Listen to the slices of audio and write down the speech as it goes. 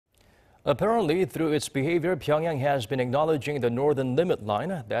Apparently, through its behavior, Pyongyang has been acknowledging the northern limit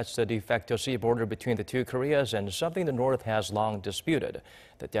line. That's the de facto sea border between the two Koreas and something the North has long disputed.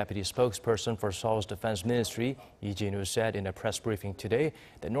 The deputy spokesperson for Seoul's defense ministry, Jin-woo, said in a press briefing today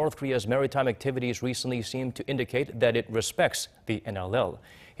that North Korea's maritime activities recently seem to indicate that it respects the NLL.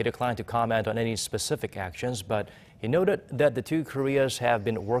 He declined to comment on any specific actions, but he noted that the two Koreas have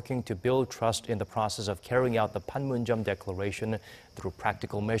been working to build trust in the process of carrying out the Panmunjeom declaration through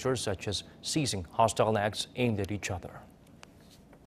practical measures such as ceasing hostile acts aimed at each other.